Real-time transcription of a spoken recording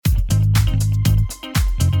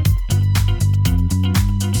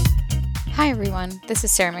everyone, this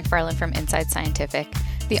is Sarah McFarland from Inside Scientific,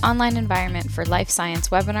 the online environment for life science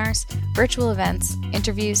webinars, virtual events,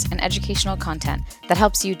 interviews, and educational content that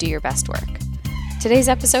helps you do your best work. Today's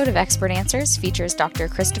episode of Expert Answers features Dr.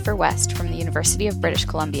 Christopher West from the University of British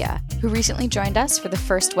Columbia, who recently joined us for the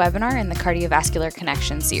first webinar in the Cardiovascular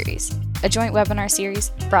Connection series, a joint webinar series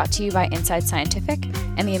brought to you by Inside Scientific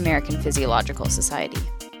and the American Physiological Society.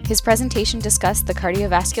 His presentation discussed the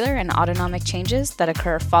cardiovascular and autonomic changes that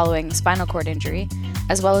occur following spinal cord injury,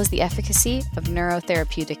 as well as the efficacy of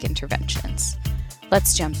neurotherapeutic interventions.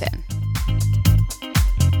 Let's jump in.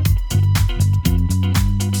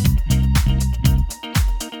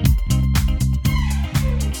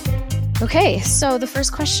 Okay, so the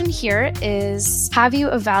first question here is, have you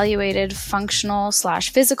evaluated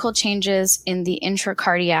functional/physical changes in the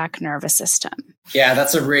intracardiac nervous system? Yeah,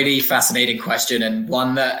 that's a really fascinating question, and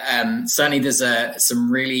one that certainly there's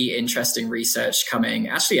some really interesting research coming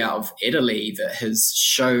actually out of Italy that has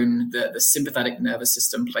shown that the sympathetic nervous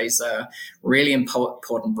system plays a really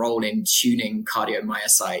important role in tuning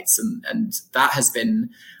cardiomyocytes, and that has been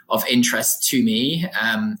of interest to me.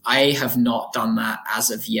 I have not done that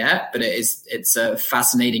as of yet, but it's a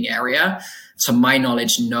fascinating area. To my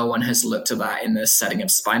knowledge, no one has looked at that in the setting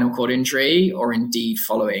of spinal cord injury or indeed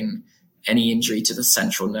following any injury to the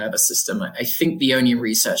central nervous system. I think the only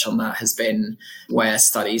research on that has been where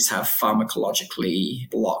studies have pharmacologically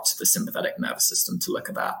blocked the sympathetic nervous system to look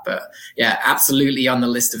at that. But yeah, absolutely on the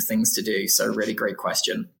list of things to do. So really great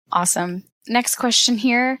question. Awesome. Next question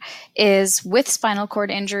here is, with spinal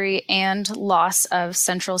cord injury and loss of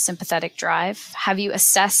central sympathetic drive, have you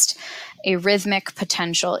assessed arrhythmic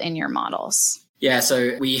potential in your models? Yeah,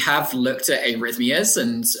 so we have looked at arrhythmias,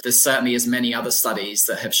 and there's certainly as many other studies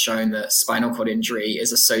that have shown that spinal cord injury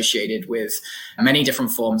is associated with many different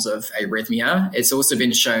forms of arrhythmia. It's also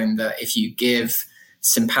been shown that if you give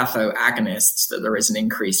sympathoagonists, that there is an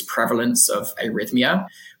increased prevalence of arrhythmia.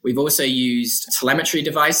 We've also used telemetry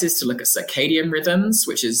devices to look at circadian rhythms,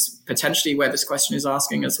 which is potentially where this question is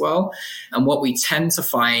asking as well. And what we tend to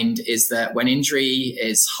find is that when injury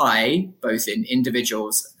is high, both in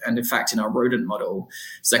individuals and in fact in our rodent model,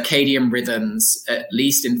 circadian rhythms, at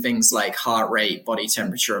least in things like heart rate, body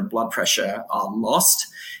temperature, and blood pressure, are lost.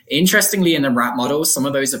 Interestingly, in the rat model, some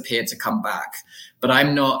of those appear to come back, but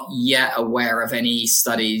I'm not yet aware of any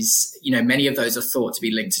studies. Many of those are thought to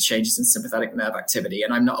be linked to changes in sympathetic nerve activity,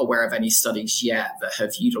 and I'm not aware of any studies yet that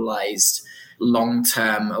have utilized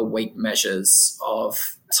long-term awake measures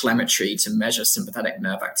of telemetry to measure sympathetic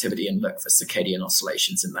nerve activity and look for circadian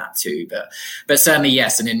oscillations in that too. But certainly,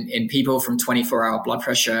 yes. And in people from 24-hour blood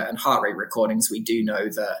pressure and heart rate recordings, we do know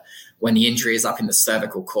that when the injury is up in the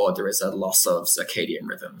cervical cord, there is a loss of circadian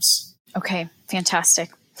rhythms. Okay,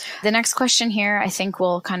 fantastic. The next question here, I think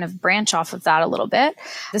we'll kind of branch off of that a little bit.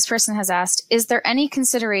 This person has asked, is there any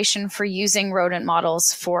consideration for using rodent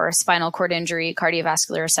models for spinal cord injury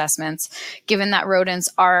cardiovascular assessments, given that rodents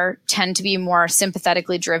tend to be more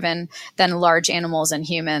sympathetically driven than large animals and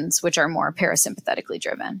humans, which are more parasympathetically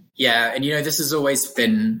driven? Yeah, and this has always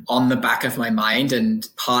been on the back of my mind, and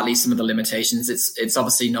partly some of the limitations. It's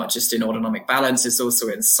obviously not just in autonomic balance, it's also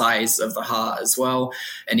in size of the heart as well,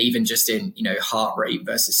 and even just in heart rate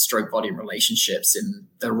versus stroke volume relationships. In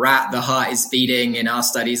the rat, the heart is beating in our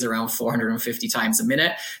studies around 450 times a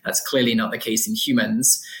minute. That's clearly not the case in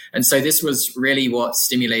humans. And so this was really what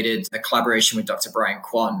stimulated the collaboration with Dr. Brian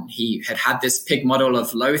Kwon. He had this pig model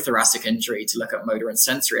of low thoracic injury to look at motor and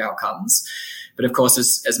sensory outcomes. But of course,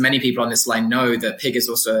 as many people on this line know, that pig is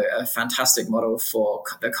also a fantastic model for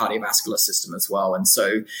the cardiovascular system as well. And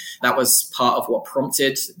so that was part of what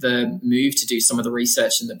prompted the move to do some of the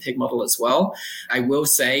research in the pig model as well. I will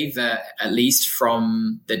say that at least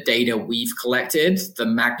from the data we've collected, the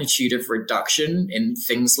magnitude of reduction in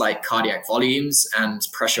things like cardiac volumes and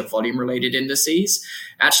pressure volume related indices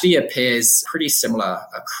actually appears pretty similar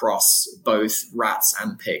across both rats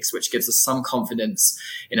and pigs, which gives us some confidence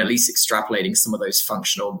in at least extrapolating some of those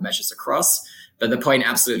functional measures across. But the point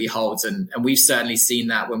absolutely holds. And we've certainly seen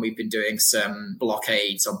that when we've been doing some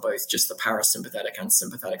blockades on both just the parasympathetic and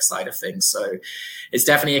sympathetic side of things. So it's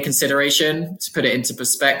definitely a consideration. To put it into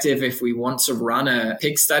perspective, if we want to run a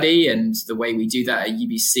pig study, and the way we do that at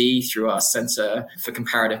UBC through our Center for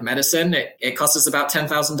Comparative Medicine, it costs us about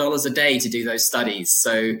 $10,000 a day to do those studies.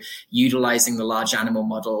 So utilizing the large animal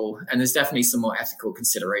model, and there's definitely some more ethical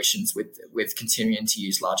considerations with continuing to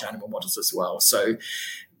use large animal models as well. So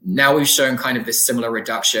now we've shown kind of this similar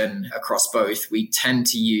reduction across both. We tend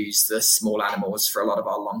to use the small animals for a lot of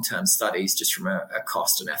our long-term studies, just from a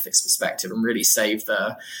cost and ethics perspective, and really save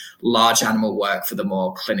the large animal work for the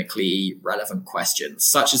more clinically relevant questions,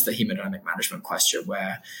 such as the hemodynamic management question,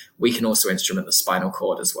 where we can also instrument the spinal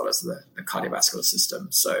cord as well as the cardiovascular system.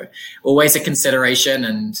 So always a consideration,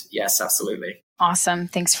 and yes, absolutely. Awesome.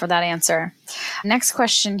 Thanks for that answer. Next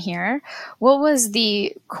question here. What was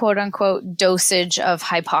the quote unquote dosage of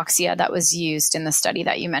hypoxia that was used in the study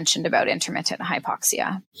that you mentioned about intermittent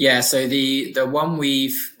hypoxia? Yeah, so the one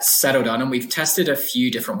we've settled on, and we've tested a few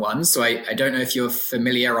different ones. So I don't know if you're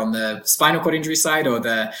familiar on the spinal cord injury side or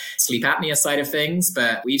the sleep apnea side of things,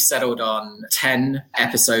 but we've settled on 10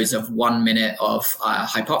 episodes of 1 minute of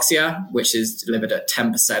hypoxia, which is delivered at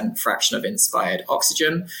 10% fraction of inspired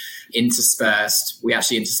oxygen. We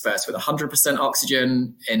actually interspersed with 100%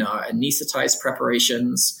 oxygen in our anesthetized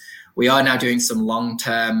preparations. We are now doing some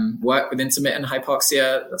long-term work with intermittent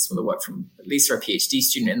hypoxia. That's some of the work from Lisa, a PhD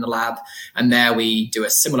student in the lab. And there we do a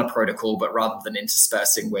similar protocol, but rather than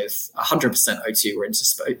interspersing with 100% O2, we're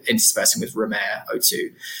interspersing with Romer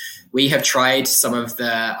O2. We have tried some of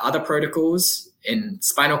the other protocols. In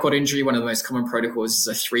spinal cord injury, one of the most common protocols is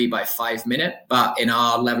a 3 by 5 minute. But in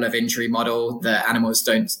our level of injury model, the animals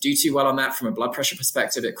don't do too well on that from a blood pressure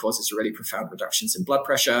perspective. It causes really profound reductions in blood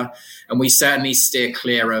pressure. And we certainly steer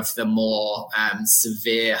clear of the more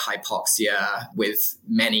severe hypoxia with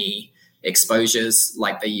many exposures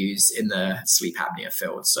like they use in the sleep apnea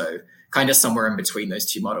field. So kind of somewhere in between those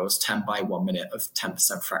two models, 10 by 1 minute of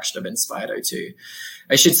 10% fraction of inspired O2.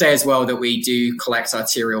 I should say as well that we do collect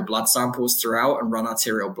arterial blood samples throughout and run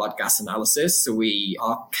arterial blood gas analysis. So we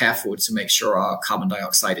are careful to make sure our carbon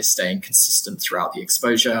dioxide is staying consistent throughout the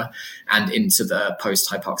exposure and into the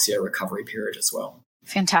post-hypoxia recovery period as well.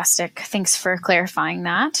 Fantastic. Thanks for clarifying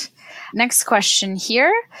that. Next question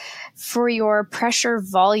here. For your pressure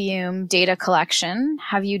volume data collection,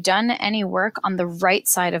 have you done any work on the right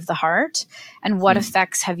side of the heart? And what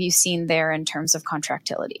effects have you seen there in terms of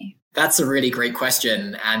contractility? That's a really great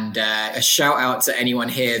question. And a shout out to anyone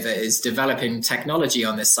here that is developing technology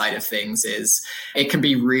on this side of things. Is it can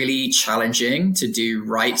be really challenging to do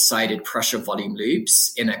right-sided pressure volume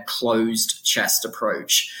loops in a closed chest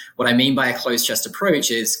approach. What I mean by a closed chest approach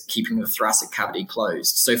is keeping the thoracic cavity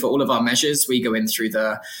closed. So for all of our measures, we go in through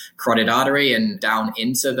the carotid artery and down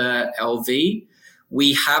into the LV.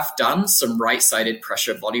 We have done some right-sided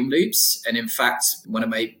pressure volume loops. And in fact, one of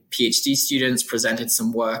my PhD students presented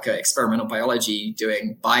some work at experimental biology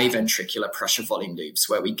doing biventricular pressure volume loops,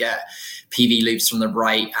 where we get PV loops from the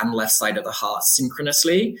right and left side of the heart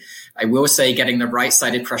synchronously. I will say getting the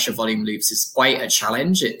right-sided pressure volume loops is quite a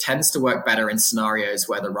challenge. It tends to work better in scenarios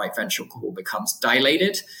where the right ventricle becomes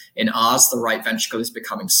dilated. In ours, the right ventricle is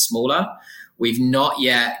becoming smaller. We've not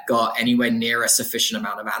yet got anywhere near a sufficient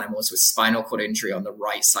amount of animals with spinal cord injury on the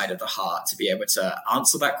right side of the heart to be able to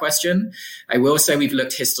answer that question. I will say we've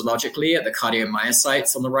looked histologically at the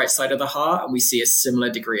cardiomyocytes on the right side of the heart, and we see a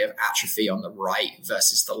similar degree of atrophy on the right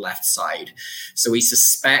versus the left side. So we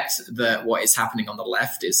suspect that what is happening on the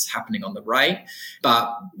left is happening on the right,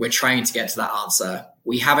 but we're trying to get to that answer.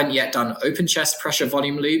 We haven't yet done open chest pressure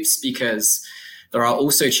volume loops because there are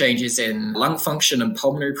also changes in lung function and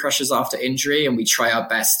pulmonary pressures after injury, and we try our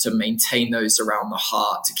best to maintain those around the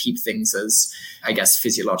heart to keep things as, I guess,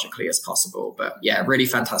 physiologically as possible. But yeah, really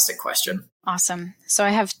fantastic question. Awesome. So I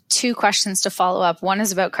have two questions to follow up. One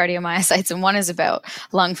is about cardiomyocytes and one is about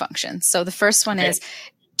lung function. So the first one is,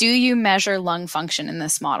 do you measure lung function in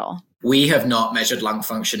this model? We have not measured lung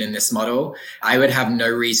function in this model. I would have no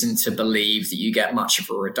reason to believe that you get much of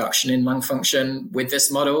a reduction in lung function with this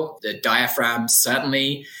model. The diaphragm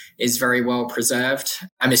certainly is very well preserved.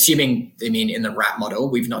 I'm assuming, in the rat model.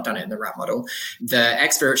 We've not done it in the rat model. The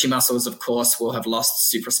expiratory muscles, of course, will have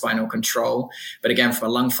lost supraspinal control. But again, from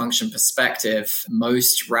a lung function perspective,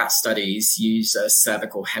 most rat studies use a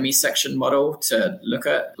cervical hemisection model to look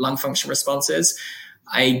at lung function responses.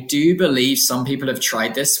 I do believe some people have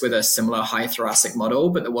tried this with a similar high thoracic model,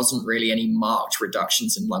 but there wasn't really any marked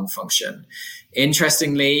reductions in lung function.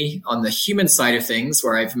 Interestingly, on the human side of things,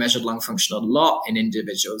 where I've measured lung function a lot in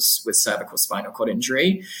individuals with cervical spinal cord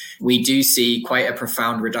injury, we do see quite a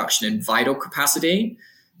profound reduction in vital capacity.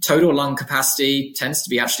 Total lung capacity tends to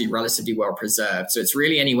be actually relatively well preserved. So it's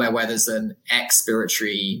really anywhere where there's an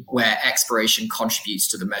expiratory, where expiration contributes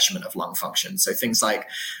to the measurement of lung function. So things like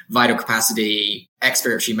vital capacity,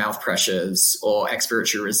 expiratory mouth pressures or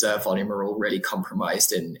expiratory reserve volume are all really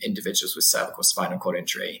compromised in individuals with cervical spinal cord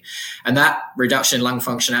injury. And that reduction in lung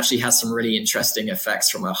function actually has some really interesting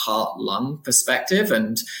effects from a heart-lung perspective.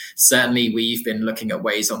 And certainly we've been looking at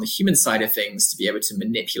ways on the human side of things to be able to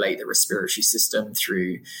manipulate the respiratory system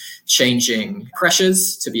through changing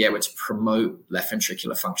pressures to be able to promote left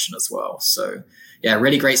ventricular function as well. So yeah,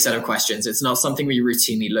 really great set of questions. It's not something we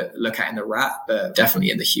routinely look at in the rat, but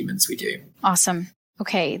definitely in the humans we do. Awesome.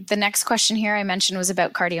 Okay, the next question here I mentioned was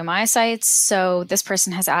about cardiomyocytes. So this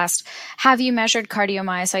person has asked, have you measured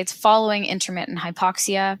cardiomyocytes following intermittent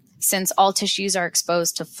hypoxia? Since all tissues are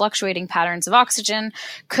exposed to fluctuating patterns of oxygen,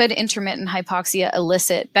 could intermittent hypoxia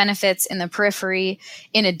elicit benefits in the periphery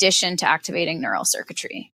in addition to activating neural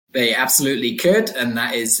circuitry? They absolutely could. And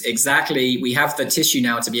that is exactly, we have the tissue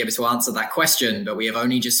now to be able to answer that question, but we have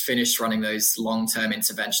only just finished running those long-term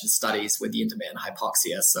intervention studies with the intermittent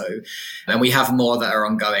hypoxia. So, and we have more that are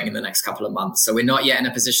ongoing in the next couple of months. So we're not yet in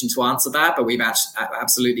a position to answer that, but we've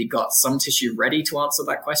absolutely got some tissue ready to answer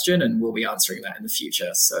that question, and we'll be answering that in the future.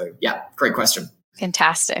 So yeah, great question.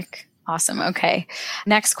 Fantastic. Awesome. Okay.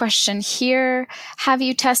 Next question here. Have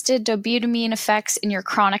you tested dobutamine effects in your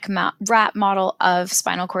chronic rat model of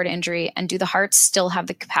spinal cord injury? And do the hearts still have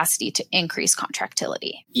the capacity to increase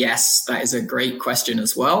contractility? Yes, that is a great question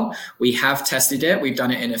as well. We have tested it. We've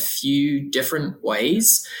done it in a few different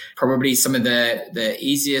ways. Probably some of the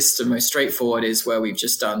easiest and most straightforward is where we've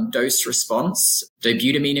just done dose response,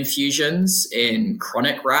 dobutamine infusions in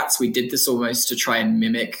chronic rats. We did this almost to try and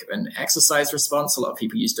mimic an exercise response. A lot of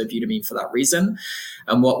people use dobutamine for that reason.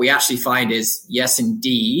 And what we actually find is, yes,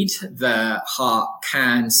 indeed, the heart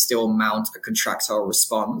can still mount a contractile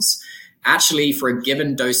response. Actually, for a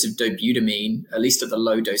given dose of dobutamine, at least at the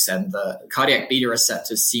low dose end, the cardiac beta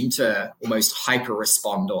receptors seem to almost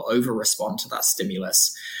hyper-respond or over-respond to that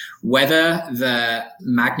stimulus. Whether the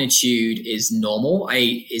magnitude is normal,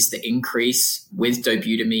 is the increase with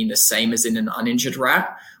dobutamine the same as in an uninjured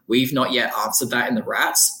rat? We've not yet answered that in the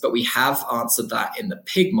rats, but we have answered that in the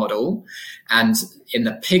pig model. And in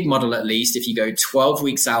the pig model, at least, if you go 12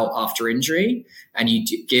 weeks out after injury and you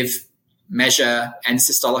measure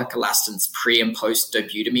end-systolic elastance pre and post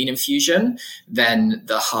dobutamine infusion, then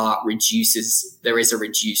the heart reduces, there is a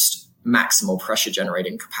reduced maximal pressure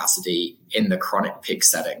generating capacity in the chronic pig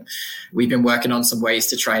setting. We've been working on some ways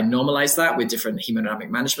to try and normalize that with different hemodynamic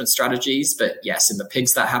management strategies. But yes, in the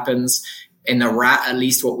pigs that happens. In the rat, at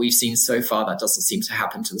least what we've seen so far, that doesn't seem to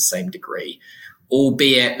happen to the same degree,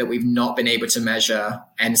 albeit that we've not been able to measure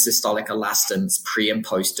end-systolic elastance pre and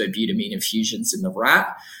post dobutamine infusions in the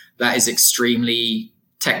rat. That is extremely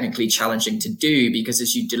technically challenging to do because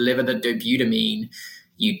as you deliver the dobutamine,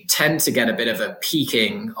 you tend to get a bit of a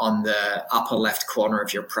peaking on the upper left corner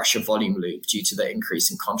of your pressure volume loop due to the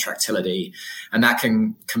increase in contractility. And that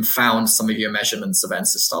can confound some of your measurements of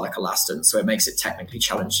end-systolic elastance. So it makes it technically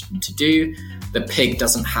challenging to do. The pig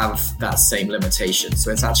doesn't have that same limitation.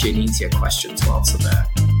 So it's actually an easier question to answer there.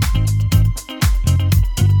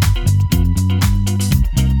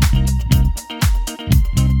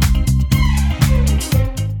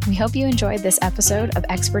 We hope you enjoyed this episode of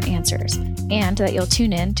Expert Answers and that you'll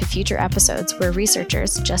tune in to future episodes where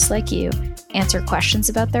researchers just like you answer questions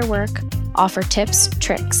about their work, offer tips,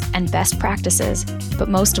 tricks, and best practices, but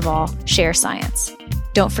most of all, share science.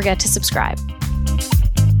 Don't forget to subscribe.